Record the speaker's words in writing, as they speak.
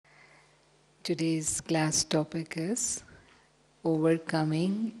Today's class topic is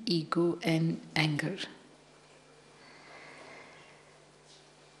overcoming ego and anger.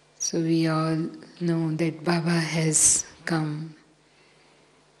 So we all know that Baba has come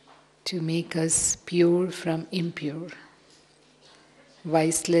to make us pure from impure,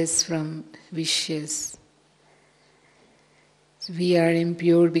 viceless from vicious. We are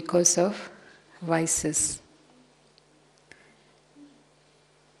impure because of vices.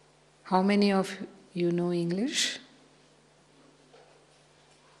 How many of you know English?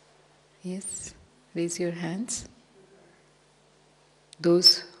 Yes, raise your hands.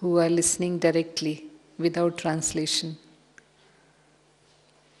 Those who are listening directly, without translation.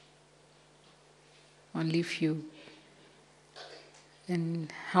 Only few.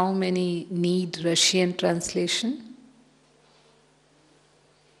 And how many need Russian translation?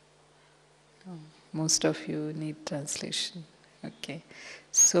 Oh, most of you need translation. Okay.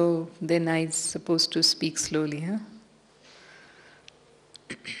 So then I'm supposed to speak slowly, huh?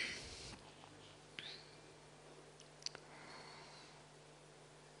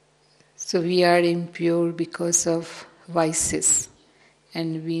 So we are impure because of vices.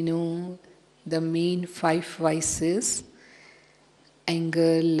 And we know the main 5 vices: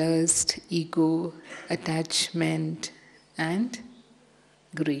 anger, lust, ego, attachment, and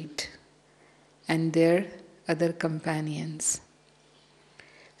greed. And their other companions.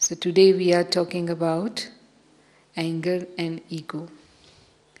 So today we are talking about anger and ego.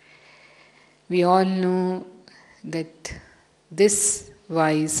 We all know that this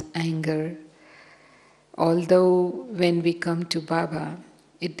vice, anger, although when we come to Baba,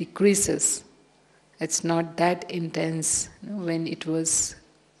 it decreases. It's not that intense when it was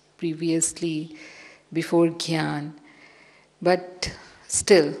previously before Gyan. But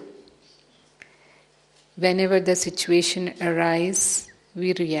still, whenever the situation arises,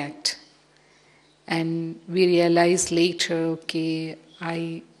 we react. And we realize later, okay,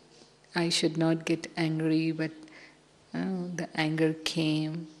 I should not get angry, but the anger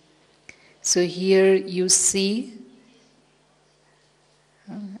came. So here you see,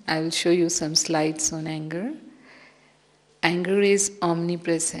 I will show you some slides on anger. Anger is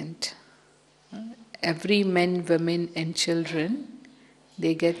omnipresent. Every man, women and children,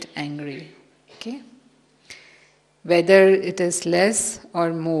 they get angry. Okay? Whether it is less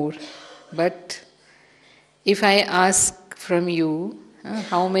or more. But if I ask from you,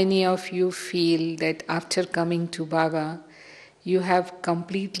 how many of you feel that after coming to Baba, you have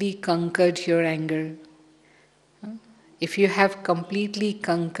completely conquered your anger? If you have completely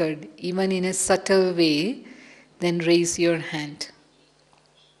conquered, even in a subtle way, then raise your hand.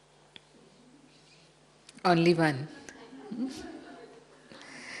 Only one.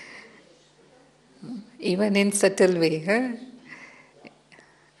 Even in subtle way, huh?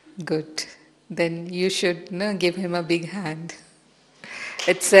 Good. Then you should give him a big hand.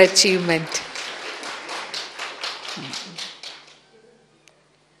 It's an achievement.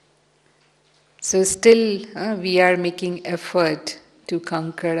 So still we are making effort to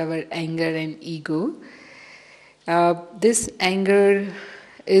conquer our anger and ego. This anger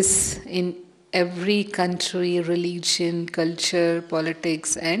is in every country, religion, culture,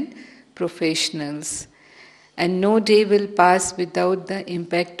 politics and professionals. And no day will pass without the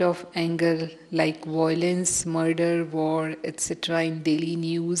impact of anger, like violence, murder, war, etc. in daily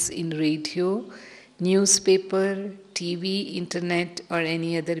news, in radio, newspaper, TV, internet or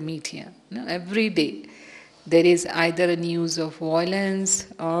any other media. Every day there is either a news of violence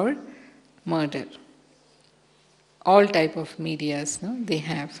or murder. All type of medias they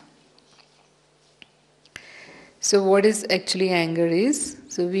have. So what is actually anger is?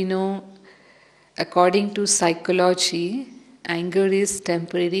 So we know, according to psychology, anger is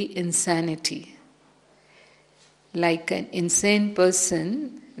temporary insanity. Like an insane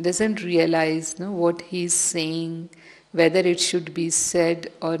person doesn't realize what he is saying, whether it should be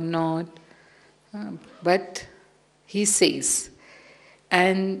said or not, but he says.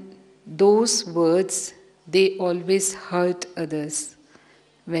 And those words, they always hurt others.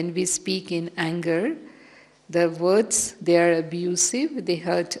 When we speak in anger, the words, they are abusive, they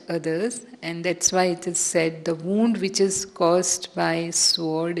hurt others, and that's why it is said, the wound which is caused by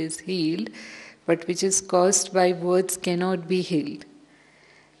sword is healed, but which is caused by words cannot be healed.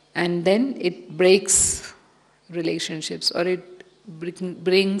 And then it breaks relationships, or it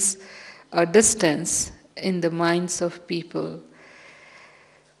brings a distance in the minds of people.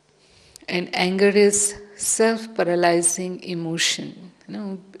 And anger is self-paralyzing emotion.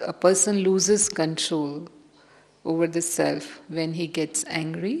 A person loses control over the self when he gets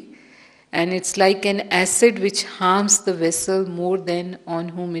angry, And it's like an acid which harms the vessel more than on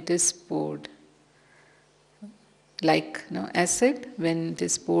whom it is poured. Like acid, when it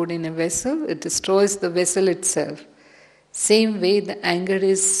is poured in a vessel, it destroys the vessel itself. Same way, the anger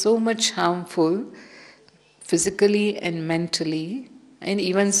is so much harmful physically and mentally and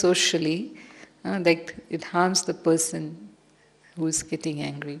even socially, like it harms the person who is getting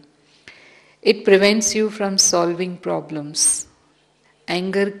angry. It prevents you from solving problems.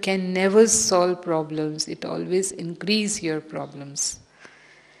 Anger can never solve problems, it always increases your problems.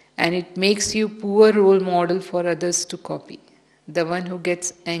 And it makes you poor role model for others to copy. The one who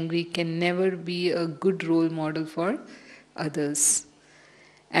gets angry can never be a good role model for others.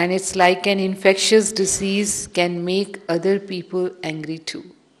 And it's like an infectious disease can make other people angry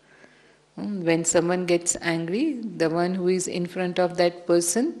too. When someone gets angry, the one who is in front of that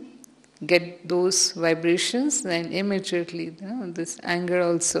person get those vibrations, and immediately this anger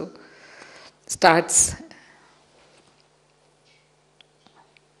also starts.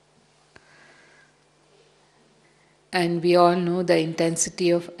 And we all know the intensity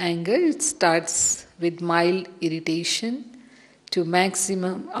of anger. It starts with mild irritation to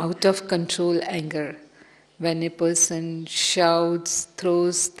maximum out of control anger. When a person shouts,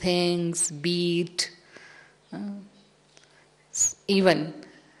 throws things, beat, even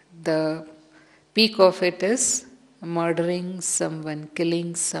the peak of it is murdering someone,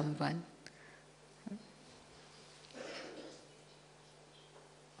 killing someone.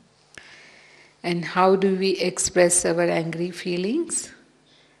 And how do we express our angry feelings?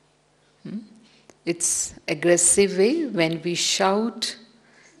 It's aggressive way, when we shout,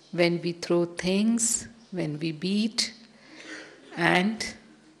 when we throw things, when we beat, and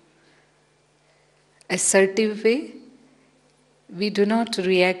assertive way, we do not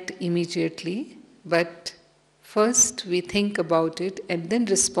react immediately, but first we think about it and then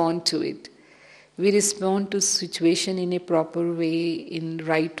respond to it. We respond to situation in a proper way, in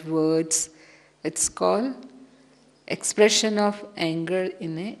right words. It's called expression of anger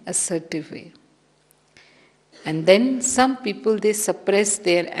in an assertive way. And then some people, they suppress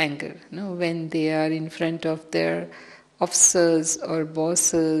their anger, when they are in front of their officers or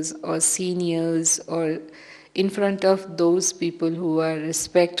bosses or seniors or in front of those people who are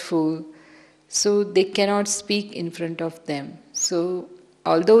respectful. So they cannot speak in front of them. So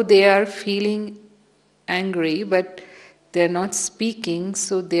although they are feeling angry, but they are not speaking,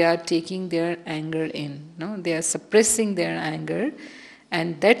 so they are taking their anger in. They are suppressing their anger,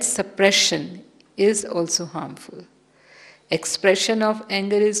 and that suppression is also harmful. Expression of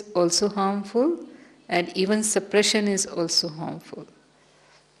anger is also harmful, and even suppression is also harmful.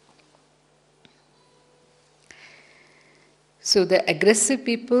 So the aggressive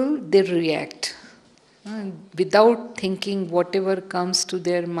people, they react. Without thinking, whatever comes to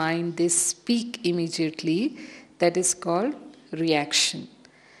their mind, they speak immediately. That is called reaction.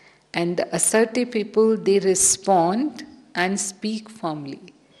 And the assertive people, they respond and speak firmly.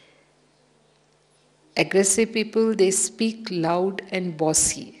 Aggressive people, they speak loud and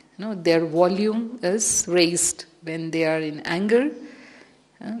bossy. Their volume is raised when they are in anger.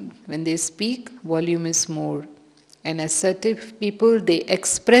 When they speak, volume is more. And assertive people, they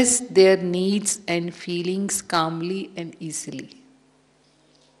express their needs and feelings calmly and easily.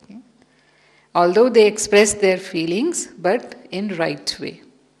 Although they express their feelings, but in right way.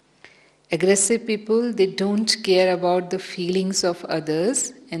 Aggressive people, they don't care about the feelings of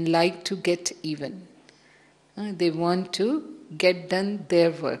others and like to get even. They want to get done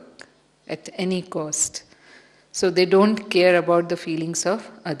their work at any cost. So they don't care about the feelings of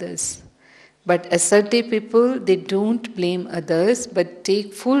others. But assertive people, they don't blame others, but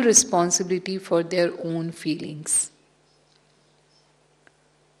take full responsibility for their own feelings.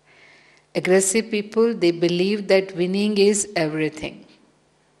 Aggressive people, they believe that winning is everything.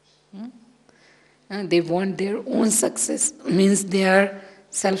 They want their own success, means they are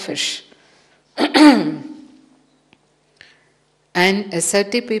selfish. And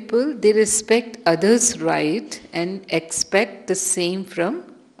assertive people, they respect others' right and expect the same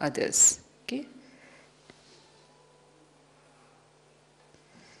from others. Okay?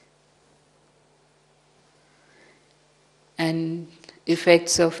 And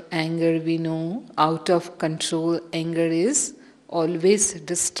effects of anger, we know, out of control anger is always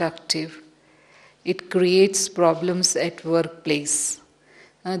destructive. It creates problems at workplace.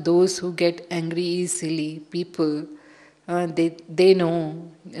 Those who get angry easily, people, they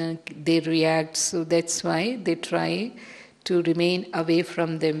know, they react, so that's why they try to remain away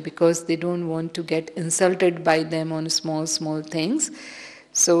from them, because they don't want to get insulted by them on small things.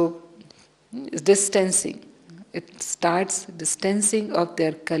 So distancing. It starts distancing of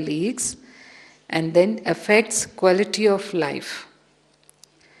their colleagues and then affects quality of life.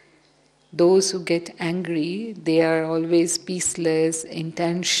 Those who get angry, they are always peaceless, in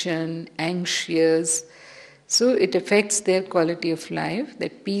tension, anxious. So it affects their quality of life,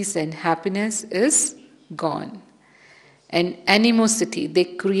 that peace and happiness is gone. And animosity, they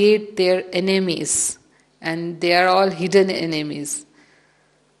create their enemies, and they are all hidden enemies.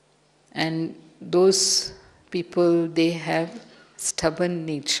 And those people, they have stubborn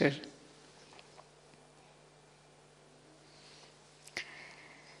nature.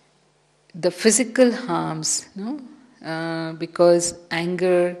 The physical harms, because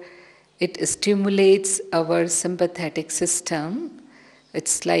anger, it stimulates our sympathetic system.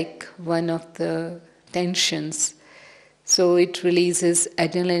 It's like one of the tensions. So it releases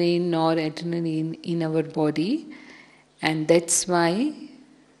adrenaline, noradrenaline in our body, and that's why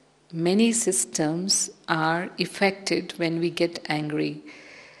many systems are affected when we get angry.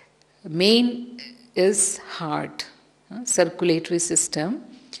 Main is heart, circulatory system.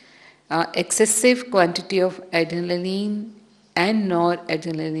 Excessive quantity of adrenaline and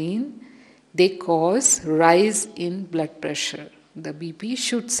noradrenaline, they cause rise in blood pressure. The BP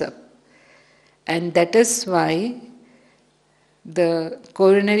shoots up. And that is why the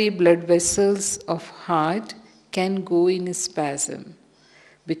coronary blood vessels of heart can go in spasm.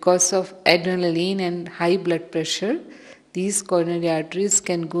 Because of adrenaline and high blood pressure, these coronary arteries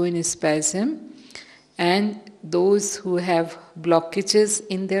can go in spasm, and those who have blockages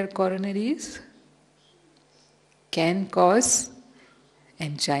in their coronaries can cause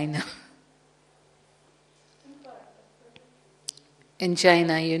angina.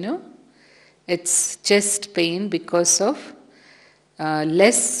 Angina, it's chest pain because of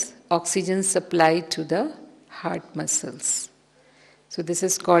less oxygen supply to the heart muscles. So this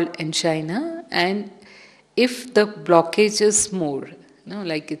is called angina, and if the blockage is more,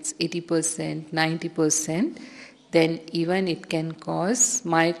 like it's 80%, 90%, then even it can cause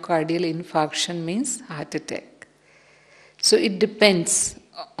myocardial infarction, means heart attack. So it depends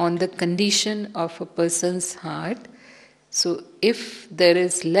on the condition of a person's heart. So if there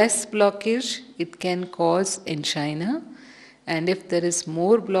is less blockage, it can cause angina, and if there is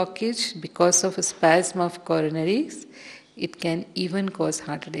more blockage because of a spasm of coronaries, it can even cause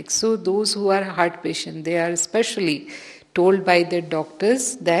heart attack. So those who are heart patients, they are especially told by their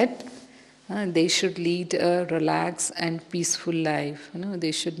doctors that they should lead a relaxed and peaceful life.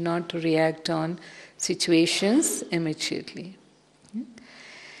 They should not react on situations immediately.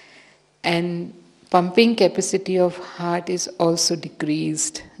 And pumping capacity of heart is also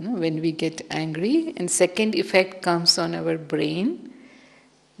decreased when we get angry. And second effect comes on our brain.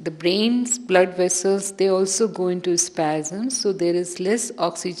 The brain's blood vessels, they also go into spasms, so there is less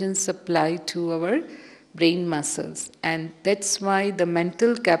oxygen supply to our brain muscles, and that's why the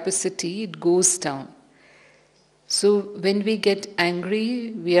mental capacity, it goes down. So when we get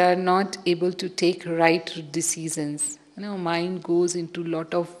angry, we are not able to take right decisions. Mind goes into a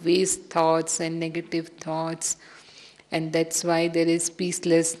lot of waste thoughts and negative thoughts, and that's why there is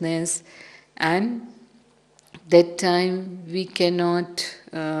peacelessness, and that time we cannot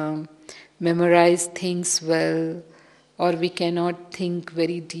memorize things well, or we cannot think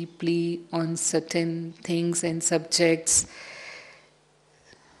very deeply on certain things and subjects.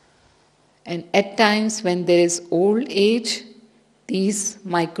 And at times when there is old age, these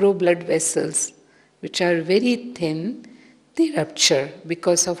micro blood vessels, which are very thin, they rupture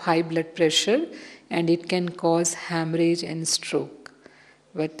because of high blood pressure, and it can cause hemorrhage and stroke,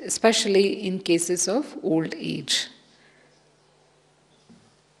 but especially in cases of old age.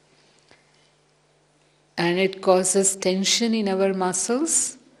 And it causes tension in our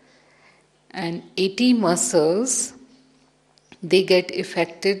muscles, and 80 muscles, they get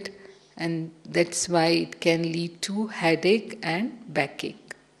affected, and that's why it can lead to headache and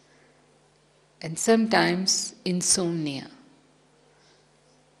backache, and sometimes insomnia.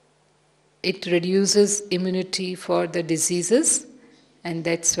 It reduces immunity for the diseases, and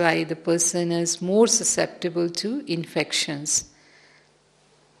that's why the person is more susceptible to infections.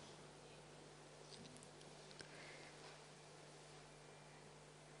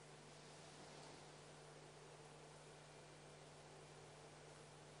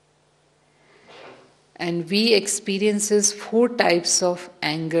 And we experiences 4 types of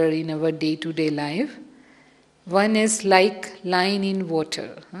anger in our day-to-day life. One is like line in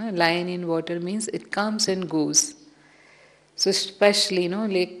water. Line in water means it comes and goes. So especially,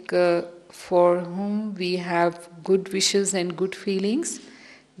 for whom we have good wishes and good feelings,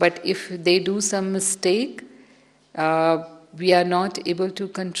 but if they do some mistake, we are not able to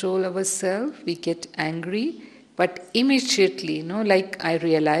control ourselves, we get angry, but immediately, I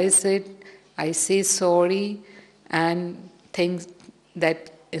realize it, I say sorry and think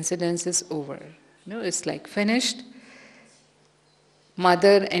that incident is over. It's like finished.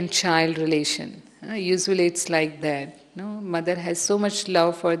 Mother and child relation. Usually it's like that. Mother has so much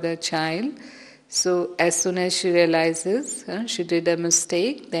love for the child. So as soon as she realizes she did a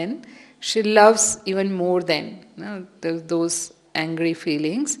mistake, then she loves even more than those angry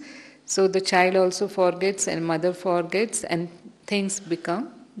feelings. So the child also forgets and mother forgets and things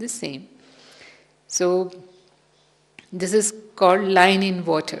become the same. So this is called line in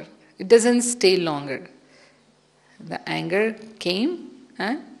water. It doesn't stay longer. The anger came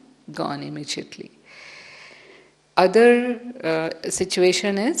and gone immediately. Other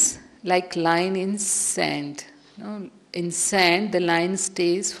situation is like line in sand. In sand, the line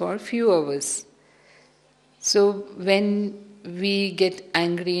stays for few hours. So when we get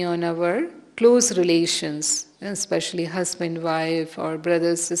angry on our close relations, especially husband, wife, or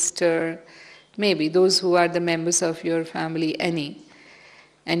brother, sister, maybe those who are the members of your family, any.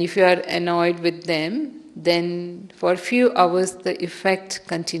 And if you are annoyed with them, then for a few hours the effect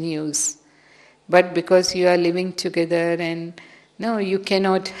continues. But because you are living together and no, you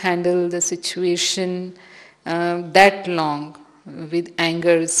cannot handle the situation that long with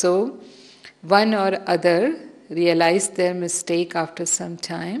anger. So one or other realize their mistake after some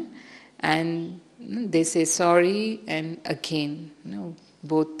time and they say sorry and again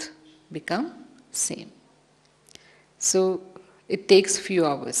both become same. So it takes few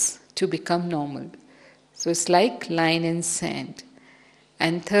hours to become normal. So it's like line in sand.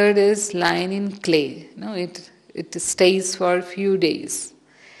 And third is line in clay. It stays for a few days.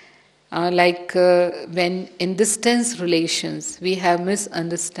 When in distance relations we have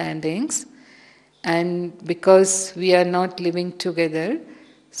misunderstandings, and because we are not living together,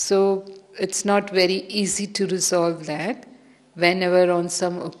 so it's not very easy to resolve that. Whenever on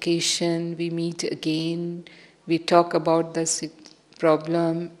some occasion we meet again, we talk about the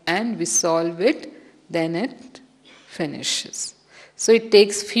problem and we solve it, then it finishes. So it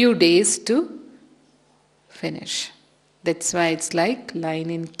takes few days to finish. That's why it's like line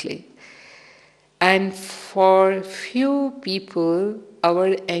in clay. And for few people,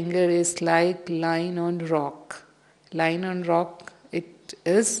 our anger is like line on rock. Line on rock, it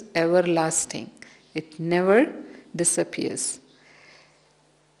is everlasting. It never disappears.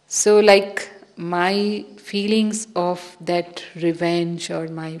 So like my feelings of that revenge or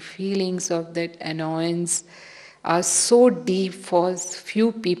my feelings of that annoyance are so deep for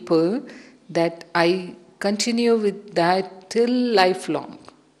few people that I continue with that till lifelong.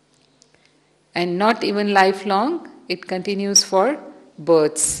 And not even lifelong, it continues for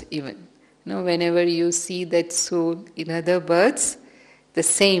births even. Whenever you see that soul in other births, the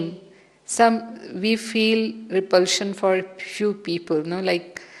same. Some we feel repulsion for few people,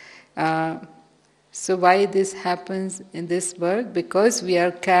 so why this happens in this birth? Because we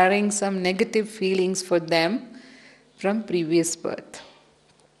are carrying some negative feelings for them from previous birth.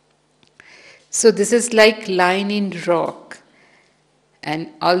 So this is like line in rock. And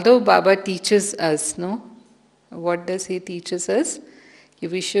although Baba teaches us, what does he teaches us?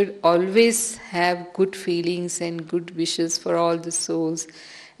 We should always have good feelings and good wishes for all the souls.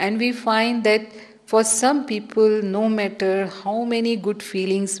 And we find that for some people, no matter how many good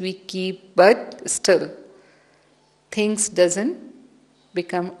feelings we keep, but still, things doesn't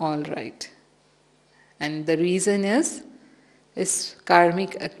become all right. And the reason is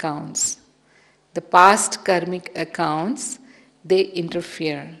karmic accounts. The past karmic accounts, they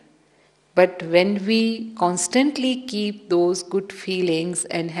interfere. But when we constantly keep those good feelings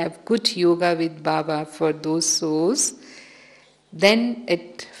and have good yoga with Baba for those souls, then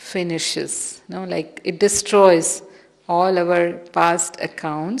it finishes. It destroys all our past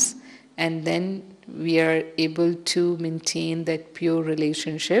accounts, and then we are able to maintain that pure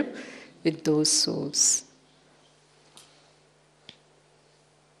relationship with those souls.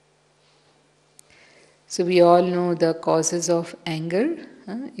 So we all know the causes of anger.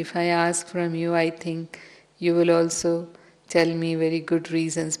 If I ask from you, I think you will also tell me very good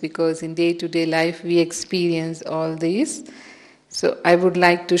reasons, because in day-to-day life we experience all these. So I would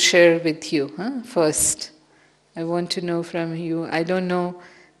like to share with you first. I want to know from you. I don't know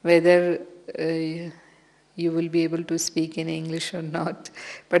whether you will be able to speak in English or not.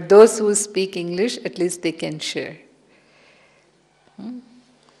 But those who speak English, at least they can share.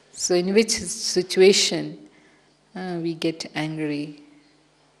 So in which situation we get angry?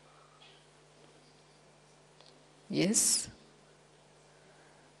 Yes?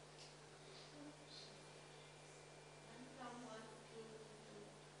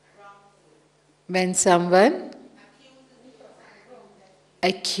 When someone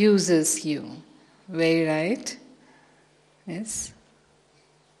accuses you. Very right. Yes.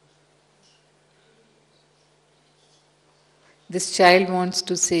 This child wants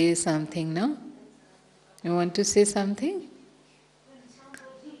to say something, no? You want to say something?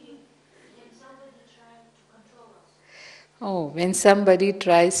 Oh, when somebody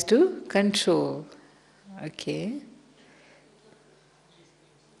tries to control. Okay.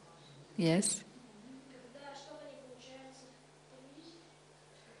 Yes.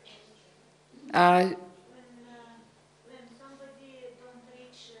 Uh, When somebody don't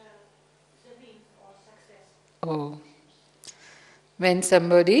reach the win or success. oh, when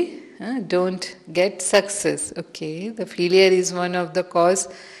somebody don't get success. Okay, the failure is one of the cause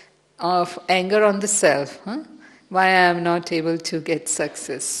of anger on the self. Huh? Why I am not able to get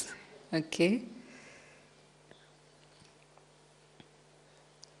success. Okay.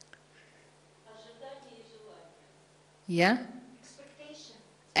 Yeah.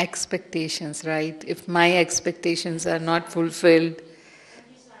 Expectations, right? If my expectations are not fulfilled,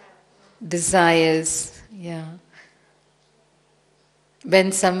 desires, yeah.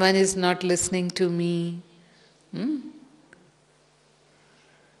 When someone is not listening to me, hmm?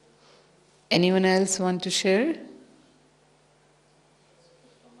 Anyone else want to share?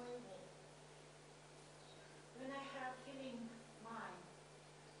 When I have feeling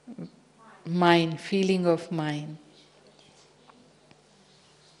Mine, feeling of mine.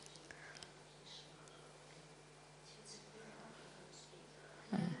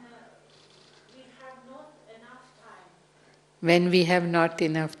 when we have not enough time. When we have not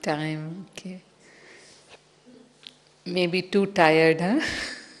enough time, okay. Maybe too tired, huh?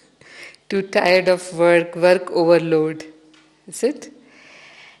 Too tired of work overload. Is it?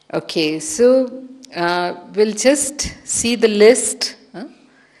 Okay, so we'll just see the list. Huh?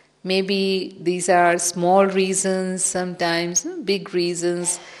 Maybe these are small reasons, sometimes big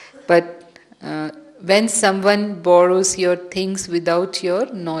reasons, but when someone borrows your things without your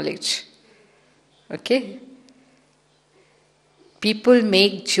knowledge, okay? People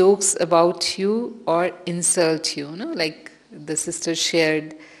make jokes about you or insult you, no? Like the sister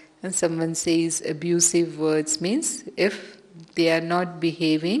shared, and someone says abusive words, means if they are not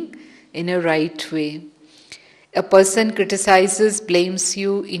behaving in a right way. A person criticizes, blames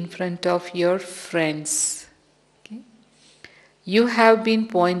you in front of your friends. Okay? You have been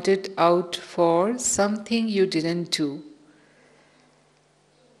pointed out for something you didn't do.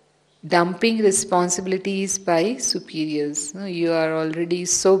 Dumping responsibilities by superiors. No, you are already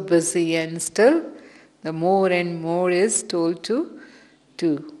so busy and still the more and more is told to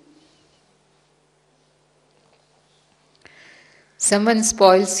do. Someone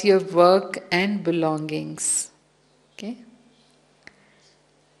spoils your work and belongings. Okay?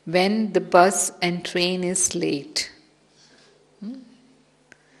 When the bus and train is late.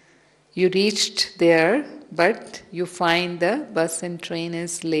 You reached there, but you find the bus and train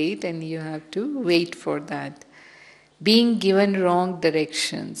is late and you have to wait for that. Being given wrong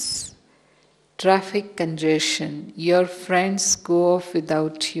directions. Traffic congestion. Your friends go off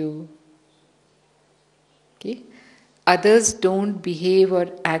without you. Okay? Others don't behave or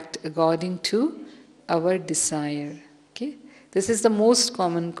act according to our desire. Okay? This is the most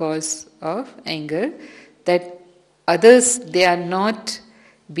common cause of anger, that others, they are not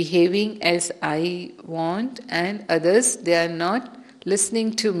behaving as I want, and others, they are not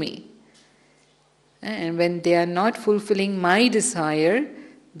listening to me. And when they are not fulfilling my desire,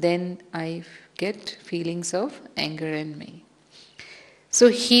 then I get feelings of anger in me. So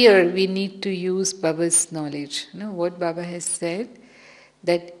here we need to use Baba's knowledge. You know what Baba has said?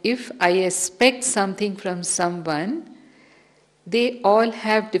 That if I expect something from someone, they all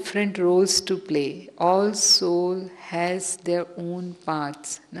have different roles to play. All soul has their own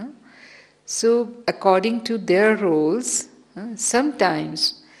paths. No? So according to their roles,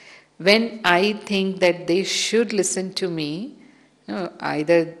 sometimes when I think that they should listen to me,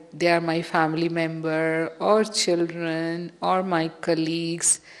 either they are my family member or children or my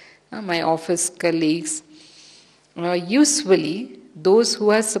colleagues, my office colleagues, usually those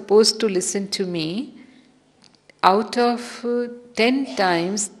who are supposed to listen to me, out of 10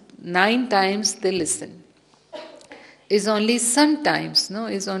 times, 9 times they listen. Is only sometimes, no,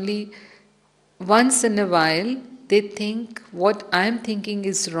 is only once in a while they think what I am thinking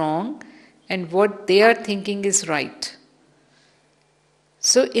is wrong and what they are thinking is right.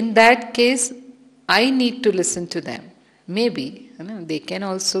 So in that case, I need to listen to them. Maybe, they can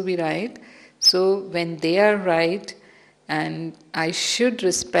also be right. So when they are right, and I should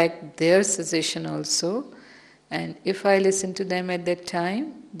respect their suggestion also, and if I listen to them at that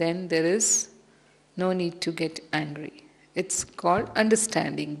time, then there is no need to get angry. It's called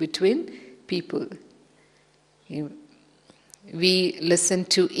understanding between people. We listen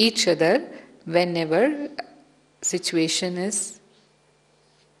to each other whenever situation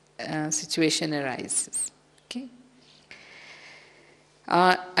arises. Okay.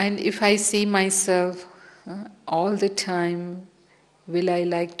 And if I see myself all the time, will I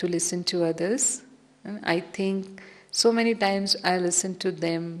like to listen to others? I think so many times I listen to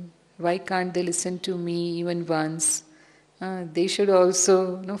them. Why can't they listen to me even once? They should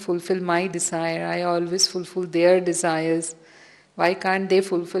also fulfill my desire. I always fulfill their desires. Why can't they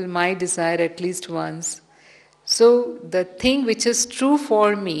fulfill my desire at least once? So the thing which is true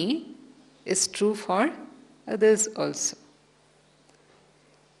for me is true for others also.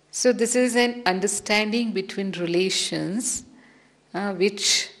 So this is an understanding between relations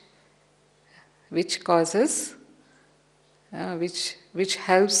which causes which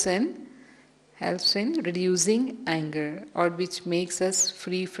helps in reducing anger, or which makes us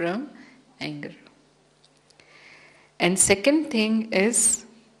free from anger. And second thing is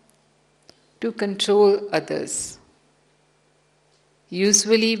to control others.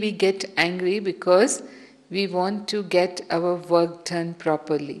 Usually we get angry because we want to get our work done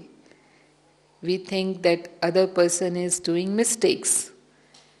properly. We think that other person is doing mistakes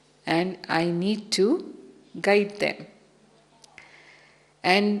and I need to guide them.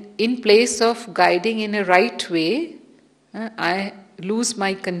 And in place of guiding in a right way, I lose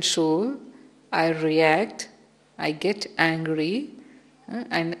my control, I react, I get angry,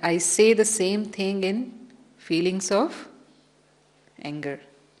 and I say the same thing in feelings of anger.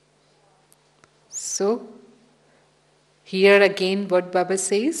 So, here again what Baba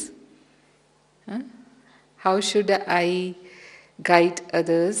says, how should I guide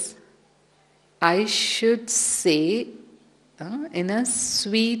others? I should say in a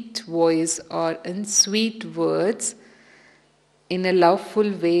sweet voice or in sweet words, in a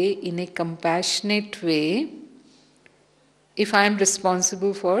loveful way, in a compassionate way, if I am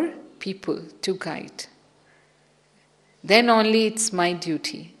responsible for people to guide. Then only it's my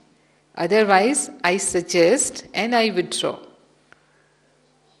duty. Otherwise, I suggest and I withdraw.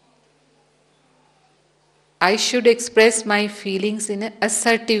 I should express my feelings in an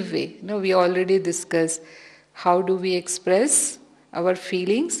assertive way. We already discussed how do we express our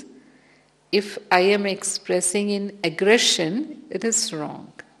feelings. If I am expressing in aggression, it is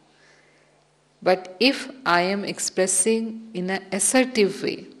wrong. But if I am expressing in an assertive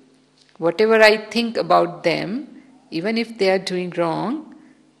way, whatever I think about them, even if they are doing wrong,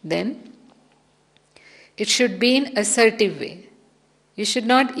 then it should be in assertive way. You should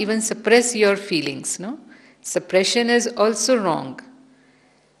not even suppress your feelings, Suppression is also wrong.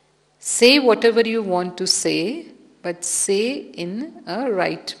 Say whatever you want to say, but say in a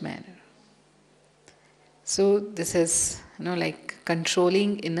right manner. So this is, like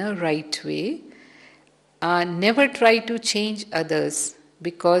controlling in a right way. Never try to change others,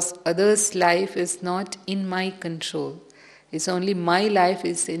 because others' life is not in my control. It's only my life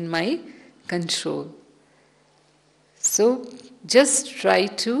is in my control. So just try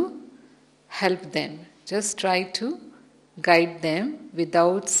to help them. Just try to guide them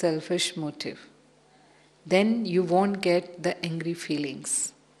without selfish motive. Then you won't get the angry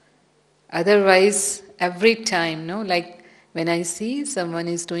feelings. Otherwise, every time, like when I see someone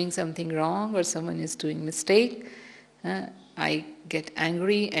is doing something wrong or someone is doing mistake, I get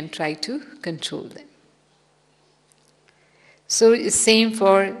angry and try to control them. So it's same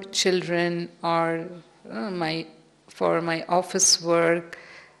for children or for my office work,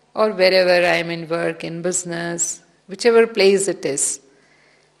 or wherever I am in work, in business, whichever place it is.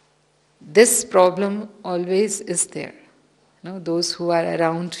 This problem always is there. Those who are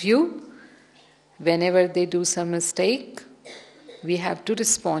around you, whenever they do some mistake, we have to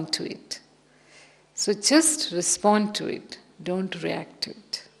respond to it. So just respond to it, don't react to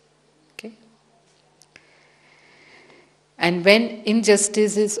it. Okay? And when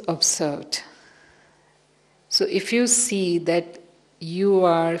injustice is observed, so if you see that you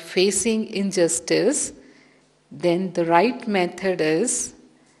are facing injustice, then the right method is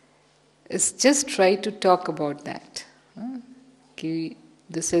just try to talk about that.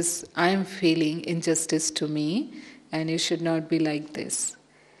 This is, I am feeling injustice to me, and you should not be like this.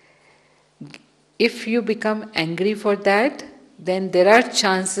 If you become angry for that, then there are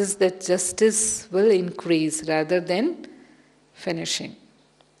chances that justice will increase rather than finishing.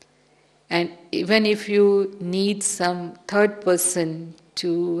 And even if you need some third person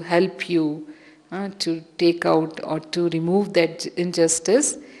to help you to take out or to remove that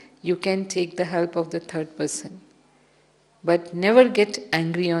injustice, you can take the help of the third person. But never get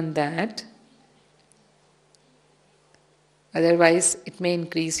angry on that. Otherwise, it may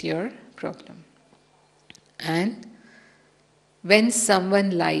increase your problem. And when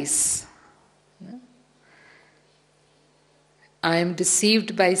someone lies, I am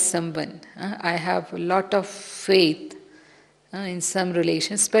deceived by someone. I have a lot of faith in some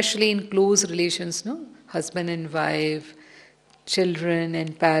relations, especially in close relations, no? Husband and wife, children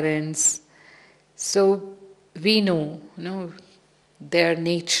and parents. So we know, their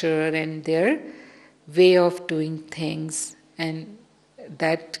nature and their way of doing things, and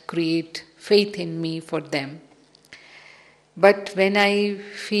that create faith in me for them. But when I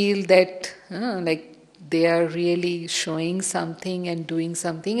feel that like they are really showing something and doing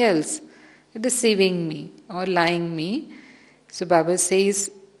something else, deceiving me or lying me, so Baba says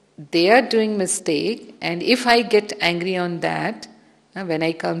they are doing mistake, and if I get angry on that, when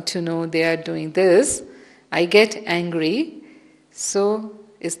I come to know they are doing this, I get angry. So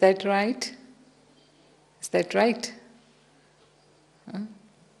is that right? Is that right?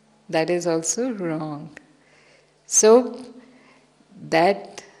 That is also wrong. So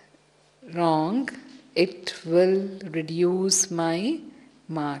that wrong, it will reduce my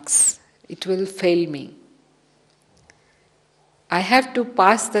marks. It will fail me. I have to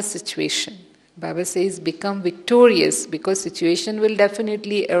pass the situation. Baba says become victorious, because situation will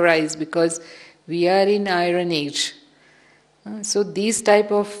definitely arise, because we are in Iron Age. So these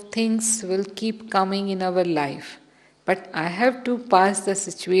type of things will keep coming in our life. But I have to pass the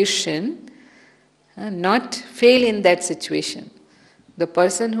situation, not fail in that situation. The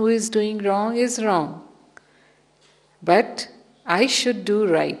person who is doing wrong is wrong. But I should do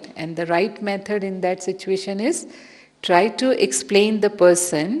right. And the right method in that situation is try to explain the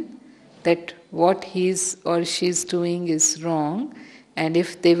person that what he's or she's doing is wrong. And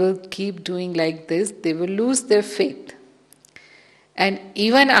if they will keep doing like this, they will lose their faith. And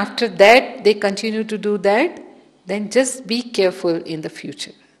even after that, they continue to do that, then just be careful in the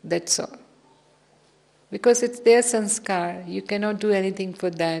future. That's all. Because it's their sanskar. You cannot do anything for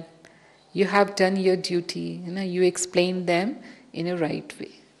that. You have done your duty. You explain them in a right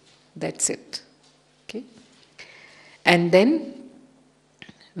way. That's it. Okay? And then,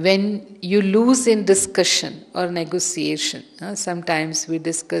 when you lose in discussion or negotiation, sometimes we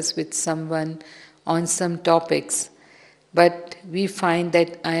discuss with someone on some topics, but we find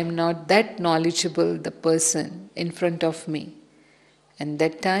that I am not that knowledgeable, the person in front of me. And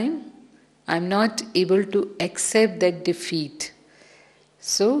that time, I am not able to accept that defeat.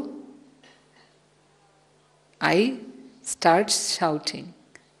 So, I start shouting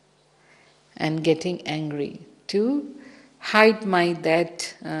and getting angry to hide my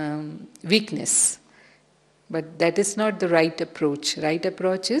that weakness. But that is not the right approach. Right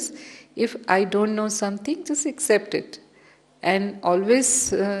approach is, if I don't know something, just accept it. And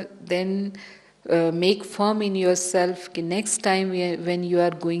always then make firm in yourself, next time when you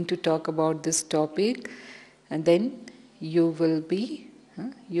are going to talk about this topic, and then you will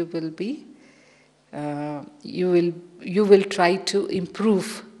try to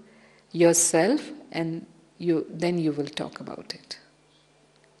improve yourself, and then you will talk about it.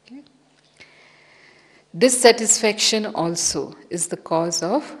 Okay? Dissatisfaction also is the cause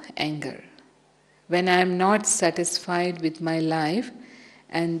of anger. When I am not satisfied with my life,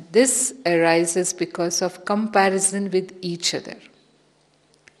 and this arises because of comparison with each other.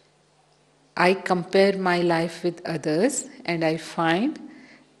 I compare my life with others, and I find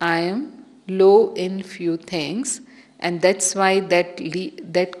I am low in few things, and that's why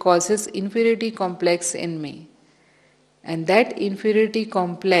that causes inferiority complex in me. And that inferiority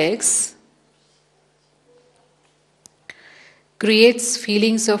complex creates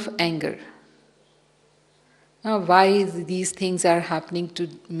feelings of anger. Why these things are happening to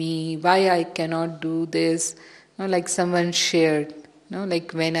me? Why I cannot do this? Like someone shared,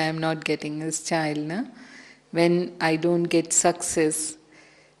 like when I am not getting this child, when I don't get success.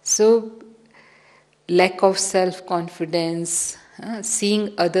 So, lack of self-confidence,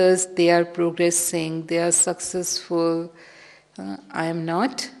 seeing others, they are progressing, they are successful. I am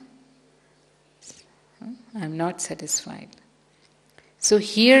not satisfied. So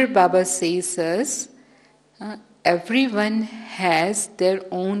here Baba says us, everyone has their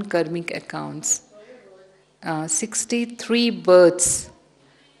own karmic accounts. 63 births.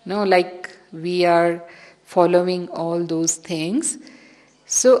 Like we are following all those things.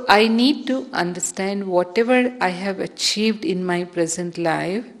 So I need to understand whatever I have achieved in my present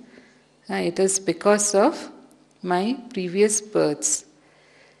life, it is because of my previous births.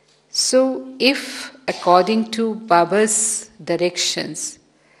 So if according to Baba's directions,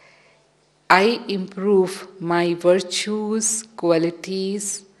 I improve my virtues,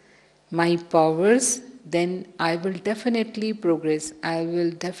 qualities, my powers, then I will definitely progress. I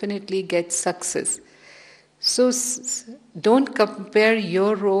will definitely get success. So don't compare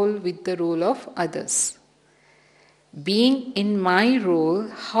your role with the role of others. Being in my role,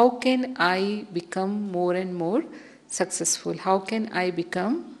 how can I become more and more successful? How can I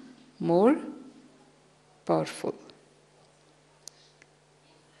become more powerful?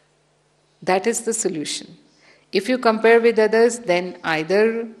 That is the solution. If you compare with others, then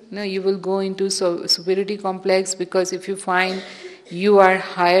either you will go into superiority complex, because if you find you are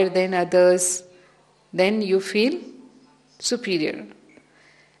higher than others, then you feel superior.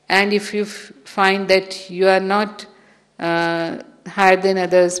 And if you find that you are not higher than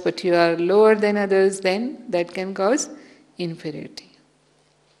others but you are lower than others, then that can cause inferiority.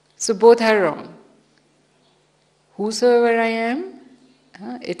 So both are wrong. Whosoever I am,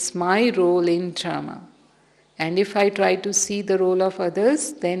 it's my role in drama. And if I try to see the role of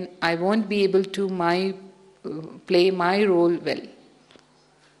others, then I won't be able to play my role well.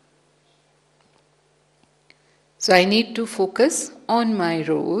 So I need to focus on my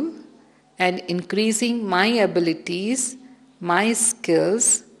role and increasing my abilities, my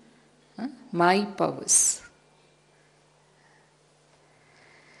skills, my powers.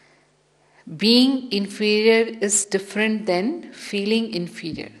 Being inferior is different than feeling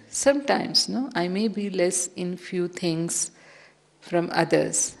inferior. Sometimes, I may be less in few things from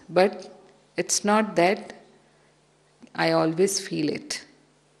others, but it's not that I always feel it.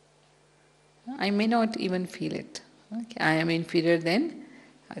 I may not even feel it. Okay, I am inferior than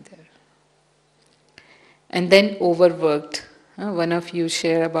other. And then overworked. One of you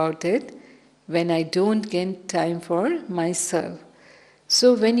share about it. When I don't get time for myself.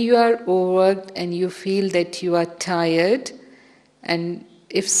 So when you are overworked and you feel that you are tired, and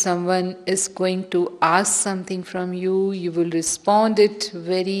if someone is going to ask something from you, you will respond it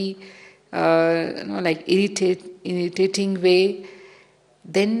very like irritating way,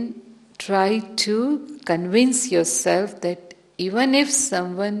 then try to convince yourself that even if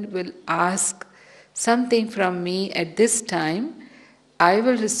someone will ask something from me at this time, I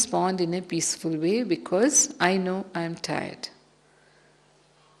will respond in a peaceful way because I know I am tired.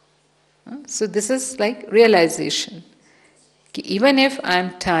 So this is like realization. Even if I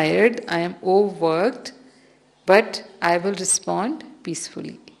am tired, I am overworked, but I will respond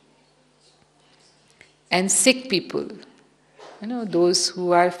peacefully. And sick people, those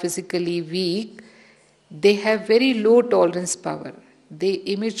who are physically weak, they have very low tolerance power. They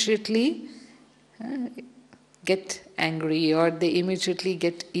immediately get angry, or they immediately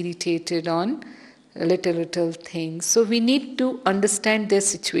get irritated on little things. So we need to understand their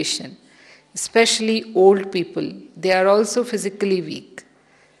situation. Especially old people, they are also physically weak.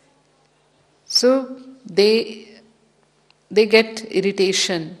 So they get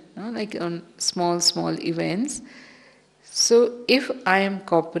irritation, like on small events. So if I am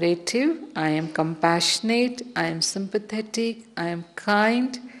cooperative, I am compassionate, I am sympathetic, I am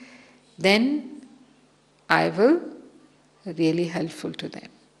kind, then I will really helpful to them.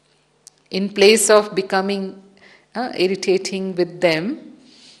 In place of becoming irritating with them,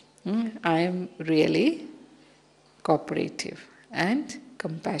 I am really cooperative and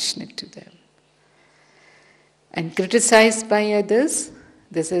compassionate to them. And criticized by others,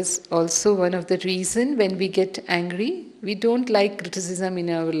 this is also one of the reasons when we get angry, we don't like criticism in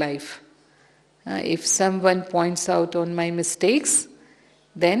our life. If someone points out on my mistakes,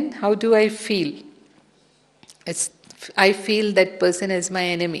 then how do I feel? I feel that person is my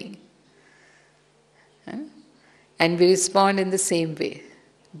enemy. And we respond in the same way.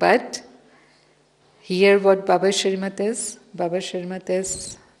 But here what Baba Shrimat is? Baba Shrimat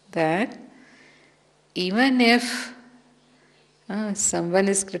is that even if someone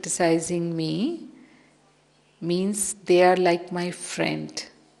is criticizing me, means they are like my friend.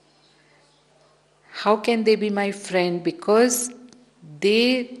 How can they be my friend? Because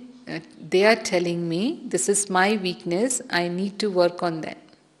they are telling me this is my weakness, I need to work on that.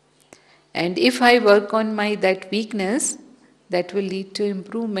 And if I work on that weakness, that will lead to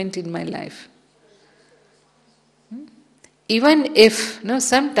improvement in my life. Even if,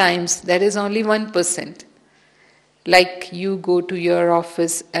 sometimes there is only 1%. Like you go to your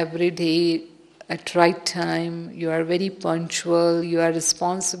office every day at right time, you are very punctual, you are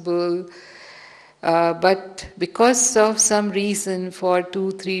responsible, but because of some reason for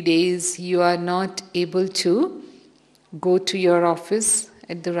 2-3 days you are not able to go to your office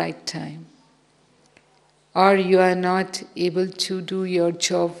at the right time. Or you are not able to do your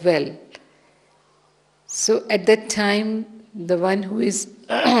job well. So at that time, the one who is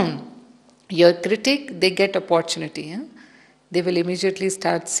your critic, they get opportunity. they will immediately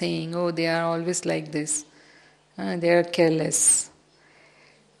start saying, oh, they are always like this, they are careless.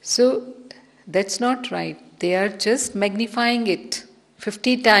 So that's not right. They are just magnifying it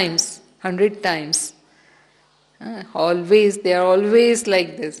 50 times, 100 times. Always, they are always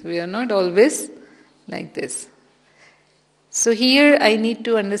like this. We are not always like this. So here I need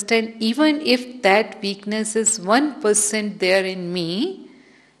to understand, even if that weakness is 1% there in me,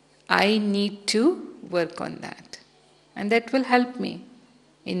 I need to work on that. And that will help me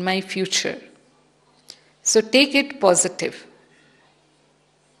in my future. So take it positive.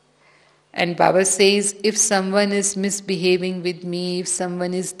 And Baba says, if someone is misbehaving with me, if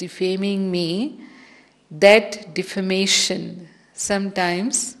someone is defaming me, that defamation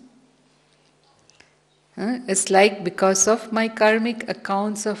sometimes is like because of my karmic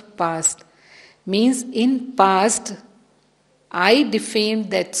accounts of past. Means in past, I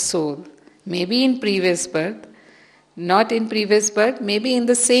defamed that soul. Maybe in previous birth, not in previous birth, maybe in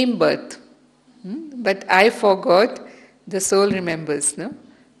the same birth. But I forgot, the soul remembers, no?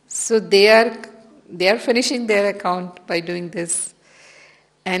 So they are finishing their account by doing this.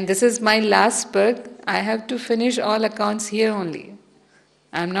 And this is my last birth. I have to finish all accounts here only.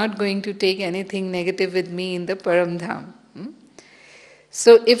 I'm not going to take anything negative with me in the Param Dham.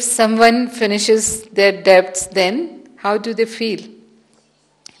 So if someone finishes their debts, then how do they feel?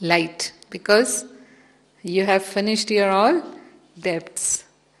 Light. Because you have finished your all debts.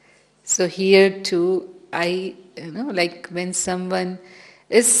 So here too, like when someone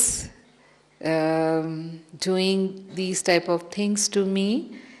is doing these type of things to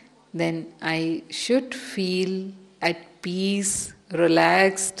me, then I should feel at peace,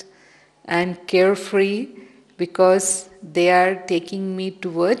 relaxed and carefree, because they are taking me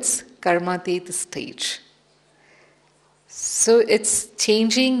towards karmatit stage. So it's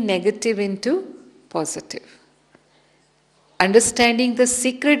changing negative into positive. Understanding the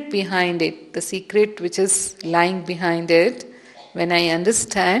secret behind it, the secret which is lying behind it, when I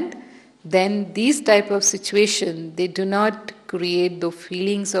understand, then these type of situation, they do not create the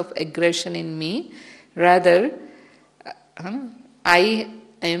feelings of aggression in me. Rather, I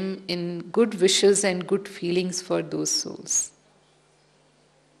am in good wishes and good feelings for those souls.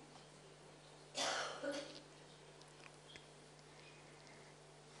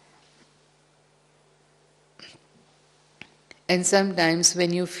 And sometimes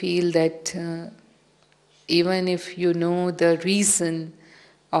when you feel that even if you know the reason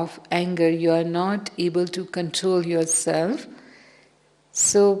of anger, you are not able to control yourself,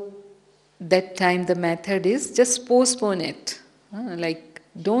 so that time the method is just postpone it. Like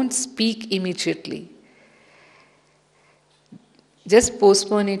don't speak immediately. Just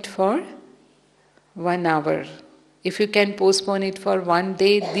postpone it for 1 hour. If you can postpone it for 1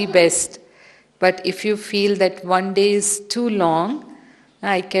 day, the best. But if you feel that 1 day is too long,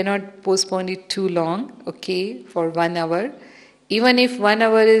 I cannot postpone it too long, okay, for 1 hour. Even if 1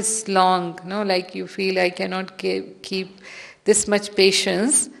 hour is long, like you feel I cannot keep this much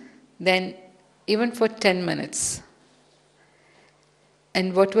patience, then even for 10 minutes.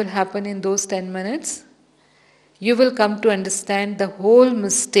 And what will happen in those 10 minutes? You will come to understand the whole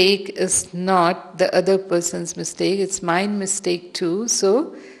mistake is not the other person's mistake, it's my mistake too.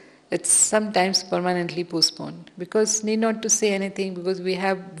 So it's sometimes permanently postponed, because need not to say anything, because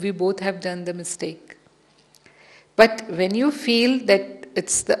we both have done the mistake. But when you feel that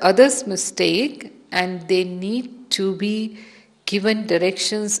it's the other's mistake and they need to be given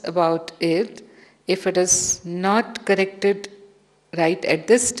directions about it, if it is not corrected right at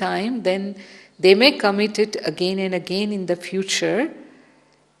this time, then they may commit it again and again in the future.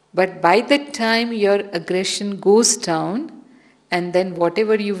 But by that time your aggression goes down, and then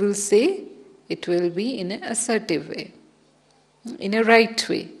whatever you will say, it will be in an assertive way, in a right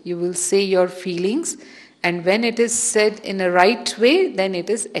way. You will say your feelings, and when it is said in a right way, then it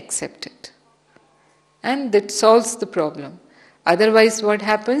is accepted. And that solves the problem. Otherwise what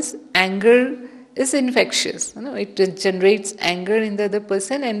happens? Anger is infectious. It generates anger in the other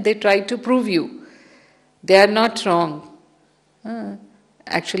person, and they try to prove you. They are not wrong.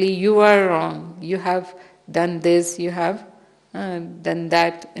 Actually, you are wrong. You have done this, you have done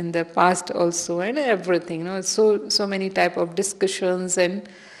that in the past also, and everything. So many type of discussions, and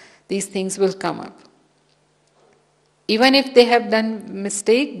these things will come up. Even if they have done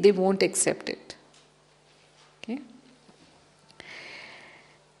mistake, they won't accept it. Okay?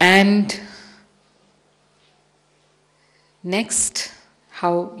 And next,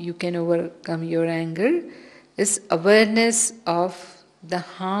 how you can overcome your anger is awareness of the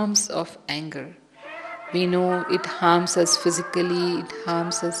harms of anger. We know it harms us physically, it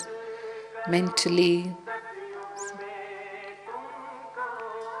harms us mentally.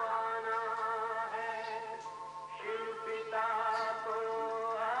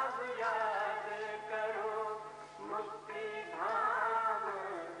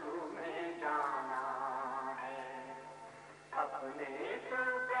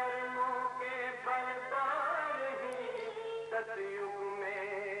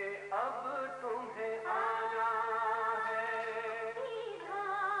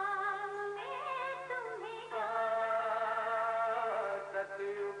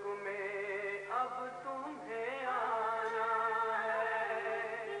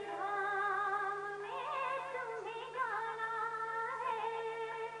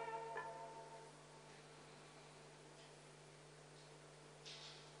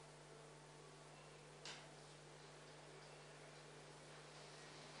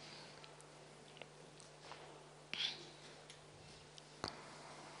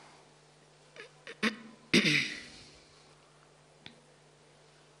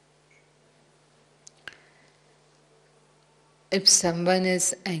 If someone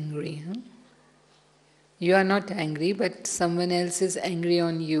is angry, you are not angry, but someone else is angry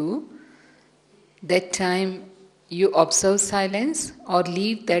on you, that time you observe silence or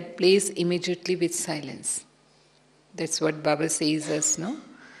leave that place immediately with silence. That's what Baba says us, no?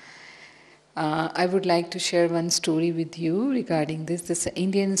 I would like to share one story with you regarding this. This is an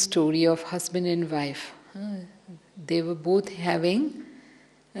Indian story of husband and wife. They were both having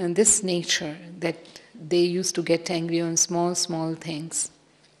this nature that they used to get angry on small, small things.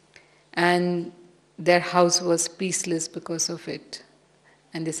 And their house was peaceless because of it.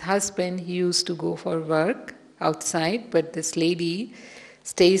 And this husband, he used to go for work outside, but this lady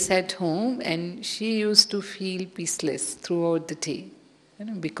stays at home and she used to feel peaceless throughout the day,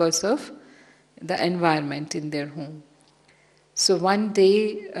 because of the environment in their home. So one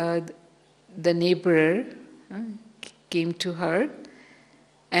day, the neighbor came to her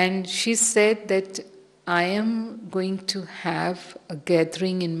and she said that I am going to have a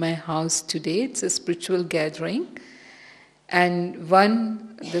gathering in my house today. It's a spiritual gathering. And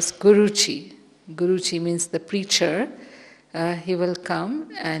this Guruji means the preacher, he will come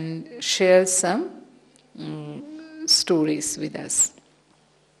and share some stories with us.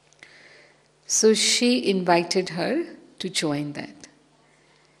 So she invited her to join that.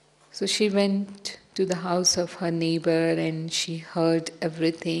 So she went to the house of her neighbor and she heard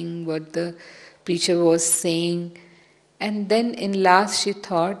everything what the preacher was saying. And then in last she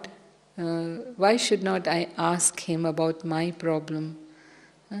thought, why should not I ask him about my problem?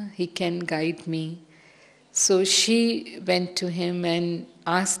 He can guide me. So she went to him and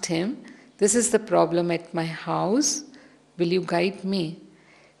asked him, this is the problem at my house, will you guide me?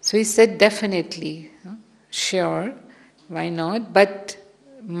 So he said, definitely, sure, why not? But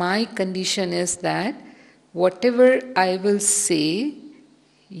my condition is that whatever I will say,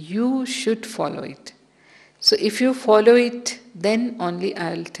 you should follow it. So if you follow it, then only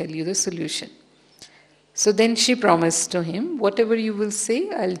I'll tell you the solution. So then she promised to him, whatever you will say,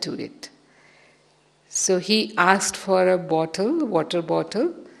 I'll do it. So he asked for a water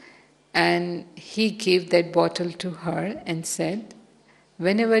bottle, and he gave that bottle to her and said,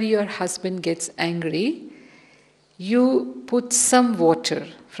 whenever your husband gets angry, you put some water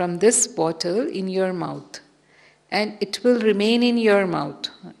from this bottle in your mouth, and it will remain in your mouth.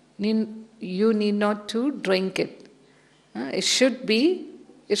 You need not to drink it. It should be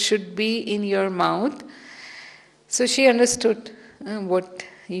in your mouth. So she understood what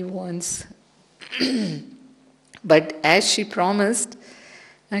he wants. But as she promised,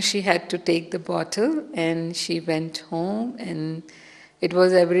 she had to take the bottle and she went home, and it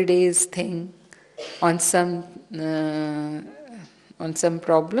was every day's thing. On some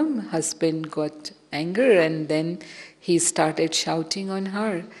problem, husband got anger and then he started shouting on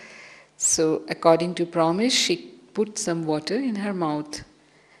her. So according to promise, she put some water in her mouth.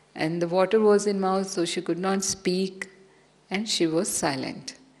 And the water was in mouth, so she could not speak, and she was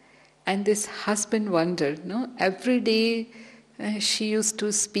silent. And this husband wondered, every day she used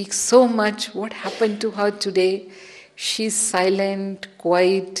to speak so much. What happened to her today? She's silent,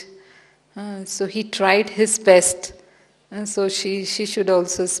 quiet. So he tried his best. So she should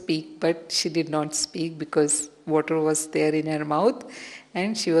also speak, but she did not speak because water was there in her mouth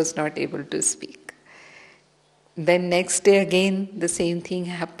and she was not able to speak. Then next day again the same thing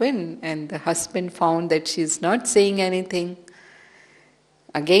happened, and the husband found that she's not saying anything.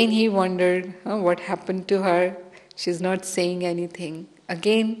 Again he wondered, what happened to her? She's not saying anything.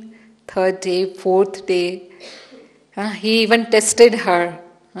 Again, third day, fourth day, he even tested her.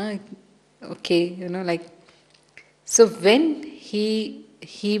 So when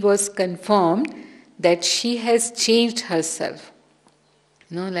he was confirmed that she has changed herself,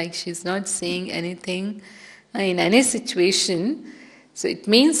 she's not saying anything in any situation, so it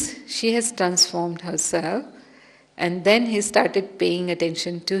means she has transformed herself. And then he started paying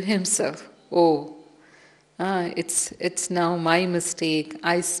attention to himself. It's now my mistake.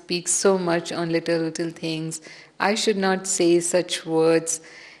 I speak so much on little things. I should not say such words.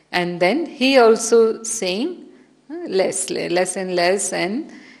 And then he also saying less and less.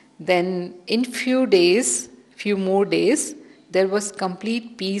 And then in few more days, there was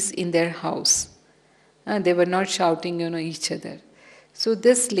complete peace in their house. They were not shouting, each other. So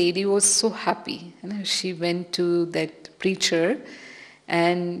this lady was so happy. She went to that preacher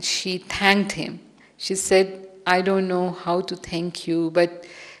and she thanked him. She said, I don't know how to thank you, but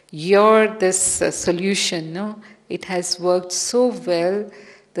this solution, it has worked so well.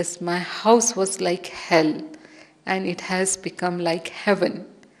 My house was like hell and it has become like heaven.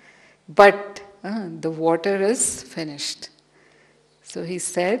 But The water is finished. So he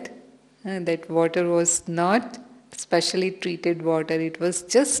said that water was not specially treated water, it was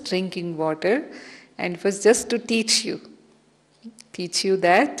just drinking water, and it was just to teach you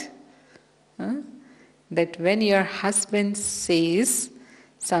uh, that when your husband says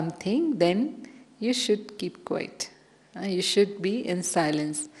something, then you should keep quiet. You should be in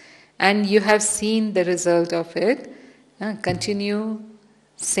silence. And you have seen the result of it. Continue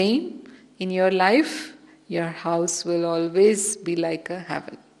same in your life. Your house will always be like a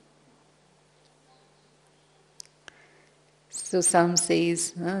heaven. So some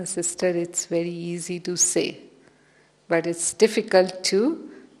says, sister, it's very easy to say, but it's difficult to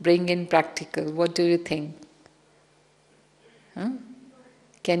bring in practical. What do you think? Huh?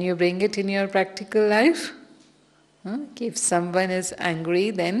 Can you bring it in your practical life? If someone is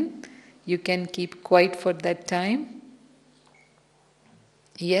angry, then you can keep quiet for that time.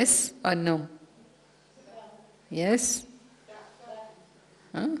 Yes or no? Yes?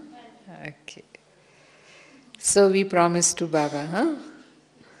 Huh? Okay. So we promise to Baba, huh?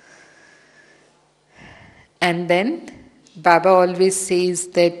 And then Baba always says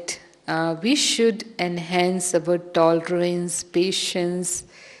that we should enhance our tolerance, patience,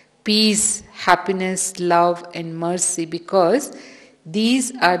 peace, happiness, love, and mercy, because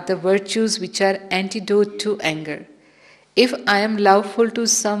these are the virtues which are antidote to anger. If I am loveful to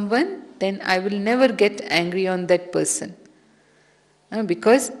someone, then I will never get angry on that person.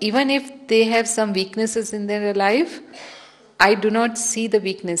 Because even if they have some weaknesses in their life, I do not see the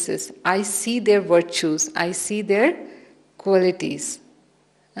weaknesses. I see their virtues. I see their qualities.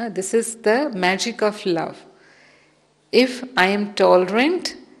 This is the magic of love. If I am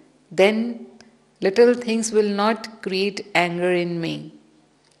tolerant, then little things will not create anger in me.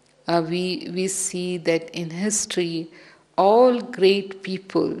 We see that in history, all great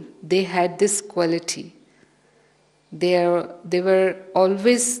people, they had this quality. They were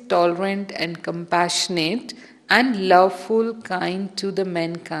always tolerant and compassionate and loveful, kind to the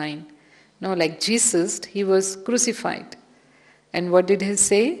mankind. Now, like Jesus, he was crucified. And what did he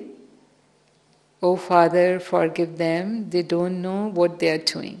say? Oh Father, forgive them, they don't know what they are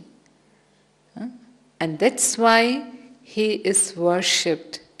doing. And that's why he is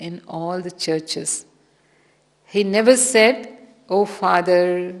worshipped in all the churches. He never said, oh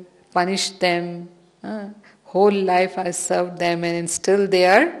Father, punish them. Whole life I served them and still they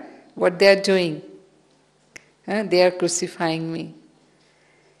are what they are doing. They are crucifying me.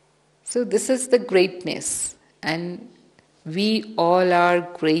 So this is the greatness. And we all are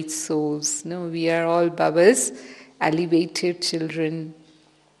great souls. No, we are all Baba's elevated children.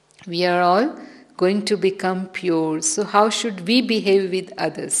 We are all going to become pure. So how should we behave with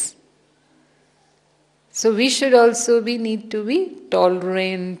others? So we should also need to be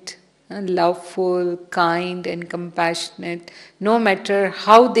tolerant, loveful, kind and compassionate, no matter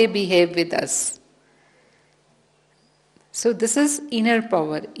how they behave with us. So this is inner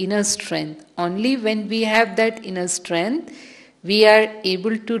power, inner strength. Only when we have that inner strength, we are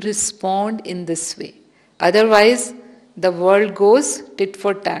able to respond in this way. Otherwise, the world goes tit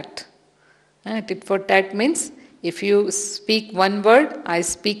for tat. Tit for tat means if you speak one word, I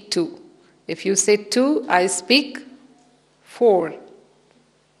speak two. If you say two, I speak four.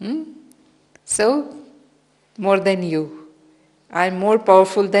 So, more than you. I am more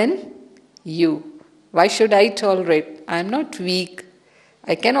powerful than you. Why should I tolerate? I am not weak.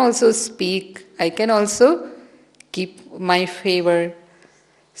 I can also speak. I can also keep my favor.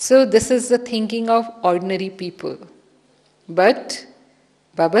 So this is the thinking of ordinary people. But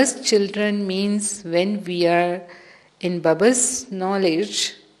Baba's children means when we are in Baba's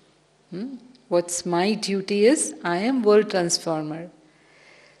knowledge, what's my duty is, I am world transformer.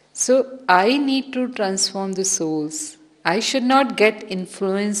 So I need to transform the souls. I should not get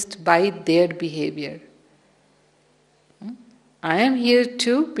influenced by their behavior. I am here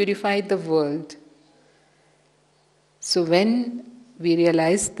to purify the world. So when we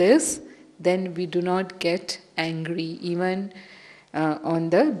realize this, then we do not get angry even on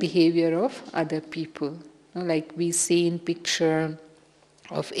the behavior of other people. Like we see in picture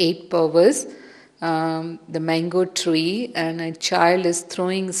of 8 powers, the mango tree, and a child is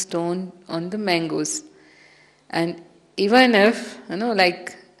throwing a stone on the mangoes. And even if,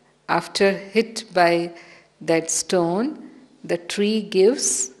 like after hit by that stone, the tree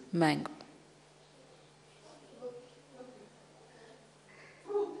gives mango.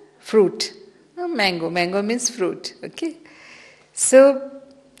 Fruit. Mango. Mango means fruit. Okay. So,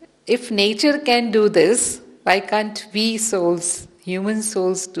 if nature can do this, why can't we souls, human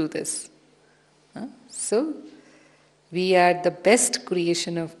souls, do this? So, we are the best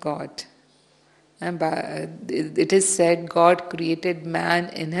creation of God. It is said God created man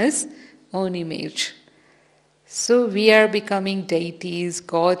in his own image. So we are becoming deities,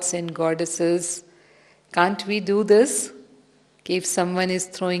 gods and goddesses. Can't we do this? If someone is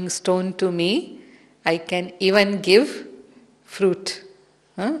throwing stone to me, I can even give fruit.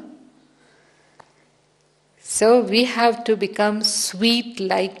 Huh? So we have to become sweet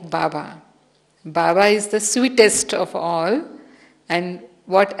like Baba. Baba is the sweetest of all. And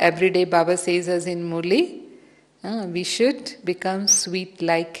what everyday Baba says us in Murli, we should become sweet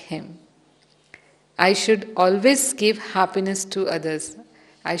like him. I should always give happiness to others.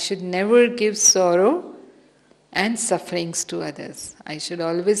 I should never give sorrow and sufferings to others. I should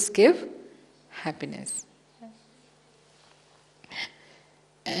always give happiness.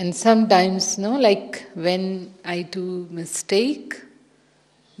 And sometimes, like when I do mistake,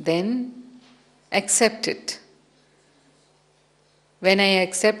 then accept it. When I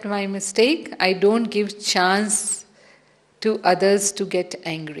accept my mistake, I don't give chance to others to get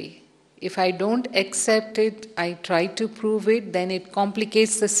angry. If I don't accept it, I try to prove it, then it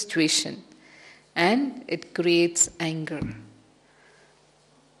complicates the situation and it creates anger.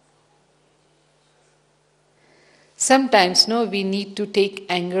 Sometimes, we need to take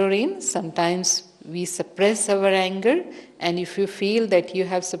anger in. Sometimes we suppress our anger, and if you feel that you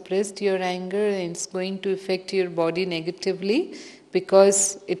have suppressed your anger and it's going to affect your body negatively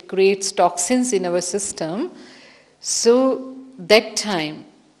because it creates toxins in our system, so that time,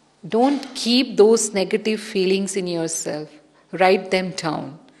 don't keep those negative feelings in yourself. Write them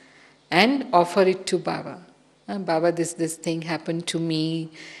down and offer it to Baba. Baba, this thing happened to me,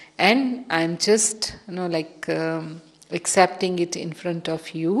 and I'm just, accepting it in front of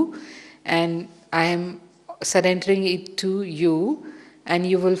you, and I am surrendering it to you, and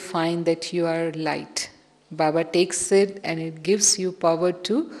you will find that you are light. Baba takes it and it gives you power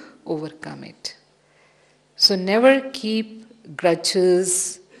to overcome it. So never keep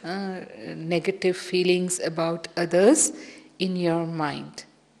grudges, negative feelings about others in your mind.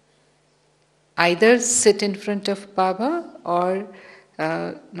 Either sit in front of Baba or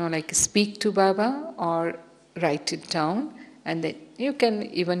speak to Baba or write it down, and then you can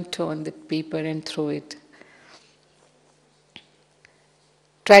even turn the paper and throw it.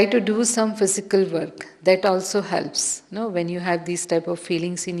 Try to do some physical work. That also helps. When you have these type of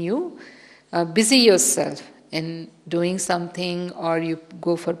feelings in you, busy yourself in doing something, or you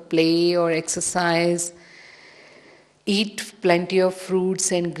go for play or exercise. Eat plenty of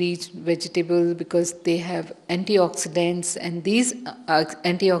fruits and green vegetables because they have antioxidants, and these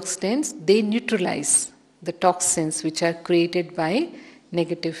antioxidants, they neutralize the toxins which are created by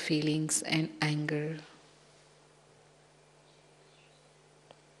negative feelings and anger.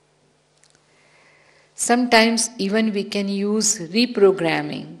 Sometimes even we can use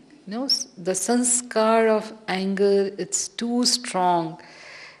reprogramming. The sanskar of anger, it's too strong.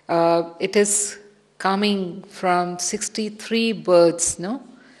 It is coming from 63 births,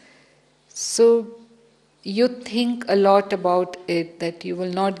 So you think a lot about it that you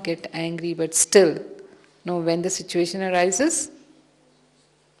will not get angry, but still, when the situation arises,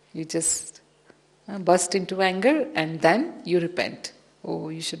 you just burst into anger and then you repent. Oh,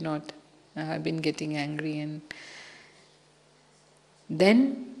 you should not have been getting angry. And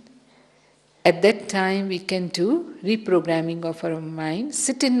then at that time we can do reprogramming of our mind,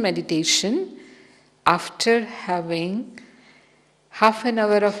 sit in meditation. After having half an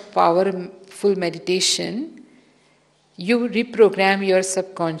hour of powerful meditation, you reprogram your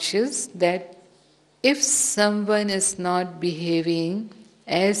subconscious that if someone is not behaving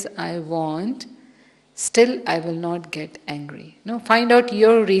as I want, still I will not get angry. Find out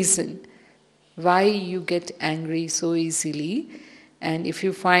your reason why you get angry so easily. And if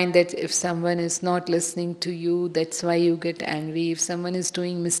you find that if someone is not listening to you, that's why you get angry. If someone is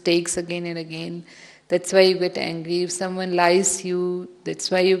doing mistakes again and again, that's why you get angry. If someone lies you, that's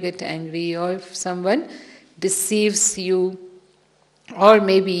why you get angry. Or if someone deceives you, or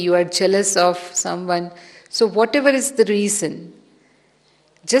maybe you are jealous of someone. So whatever is the reason,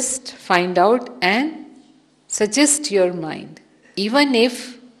 just find out and suggest your mind. Even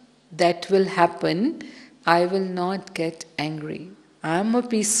if that will happen, I will not get angry. I am a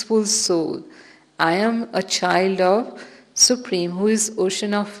peaceful soul. I am a child of Supreme, who is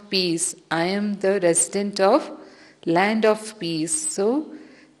ocean of peace. I am the resident of land of peace. So,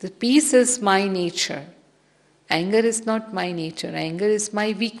 the peace is my nature. Anger is not my nature. Anger is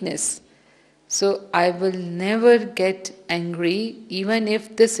my weakness. So, I will never get angry even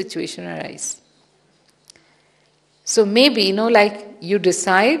if this situation arises. So, maybe, you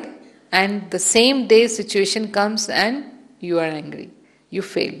decide and the same day situation comes and you are angry. You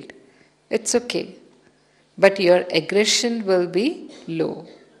failed. it's okay. But your aggression will be low.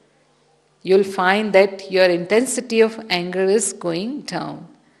 You'll find that your intensity of anger is going down.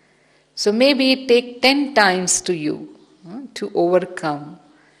 So maybe it take 10 times to you to overcome,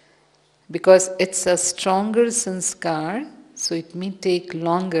 because it's a stronger sanskar, so it may take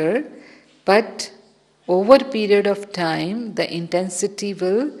longer, but over a period of time the intensity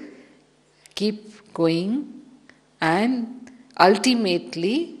will keep going and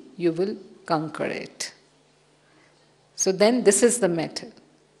ultimately you will conquer it. So then this is the method.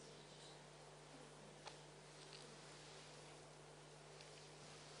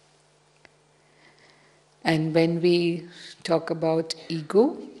 And when we talk about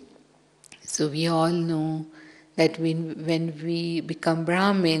ego, so we all know that when we become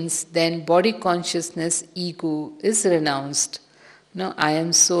Brahmins, then body consciousness, ego is renounced. No, I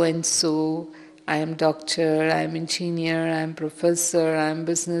am so and so, I am doctor, I am engineer, I am professor, I am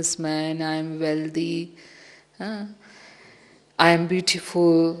businessman, I am wealthy, I am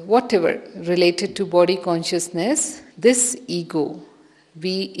beautiful, whatever related to body consciousness, this ego we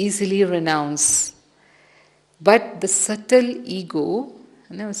easily renounce. But the subtle ego,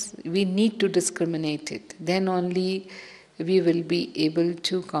 we need to discriminate it. Then only we will be able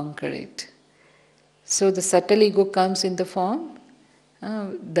to conquer it. So the subtle ego comes in the form,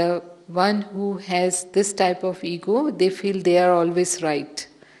 the one who has this type of ego, they feel they are always right.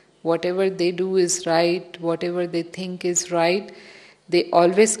 Whatever they do is right, whatever they think is right, they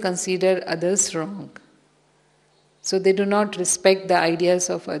always consider others wrong. So they do not respect the ideas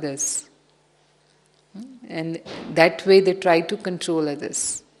of others. And that way they try to control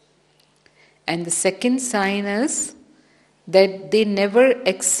others. And the second sign is that they never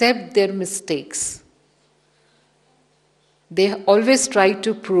accept their mistakes. They always try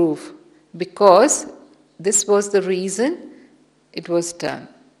to prove, because this was the reason it was done.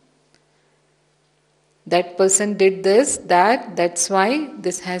 That person did this, that's why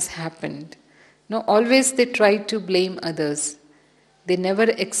this has happened. No, always they try to blame others. They never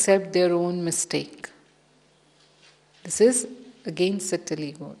accept their own mistake. This is again subtle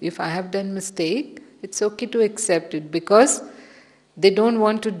ego. If I have done mistake, it's okay to accept it, because they don't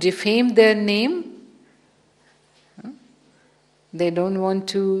want to defame their name. They don't want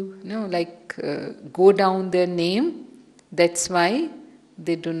to, go down their name. That's why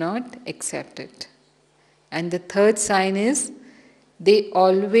they do not accept it. And the third sign is they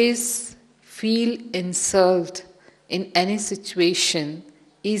always feel insult in any situation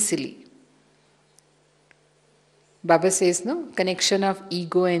easily. Baba says, no, connection of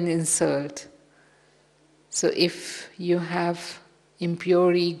ego and insult. So if you have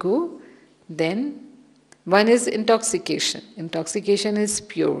impure ego, then one is intoxication. Intoxication is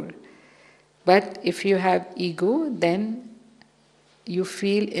pure. But if you have ego, then you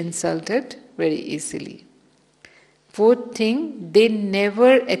feel insulted very easily. Fourth thing, they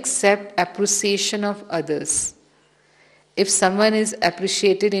never accept appreciation of others. If someone is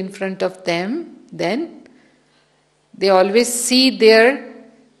appreciated in front of them, then they always see their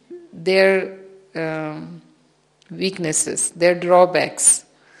weaknesses, their drawbacks.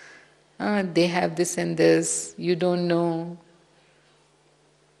 They have this and this, you don't know.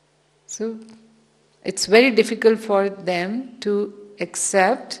 So it's very difficult for them to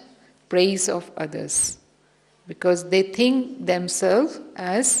accept praise of others, because they think themselves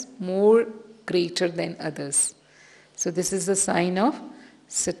as more greater than others. So this is a sign of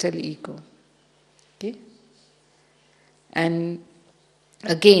subtle ego. Okay? And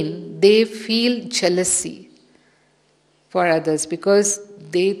again, they feel jealousy for others because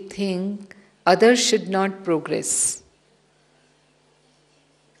they think others should not progress.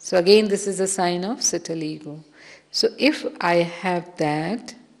 So again, this is a sign of subtle ego. So if I have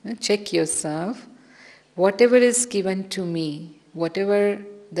that, check yourself. Whatever is given to me, whatever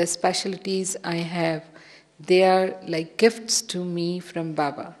the specialties I have, they are like gifts to me from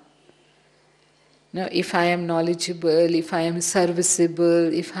Baba. Now, if I am knowledgeable, if I am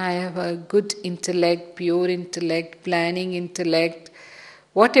serviceable, if I have a good intellect, pure intellect, planning intellect,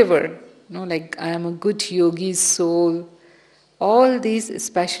 whatever, like I am a good yogi's soul, all these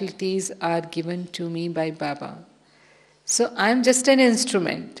specialties are given to me by Baba. So I am just an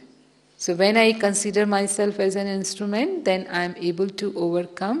instrument. So when I consider myself as an instrument, then I am able to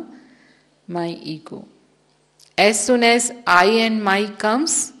overcome my ego. As soon as I and my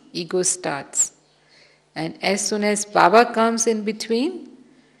comes, ego starts. And as soon as Baba comes in between,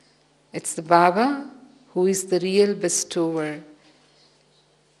 it's the Baba who is the real bestower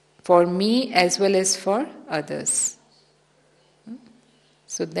for me as well as for others.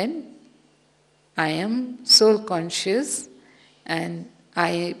 So then I am soul conscious and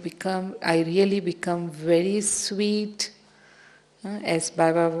I really become very sweet, as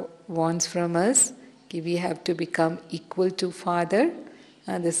Baba wants from us. We have to become equal to Father.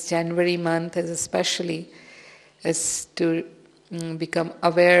 This January month is especially is to become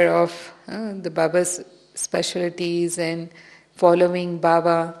aware of the Baba's specialties and following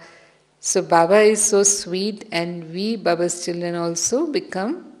Baba. So Baba is so sweet, and we, Baba's children, also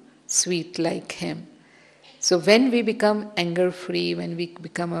become sweet like him. So when we become anger free, when we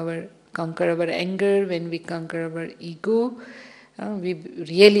conquer our anger, when we conquer our ego, we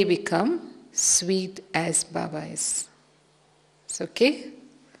really become sweet as Baba is. It's okay?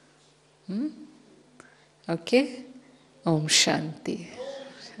 Okay? Om Shanti.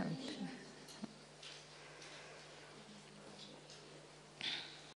 Shanti.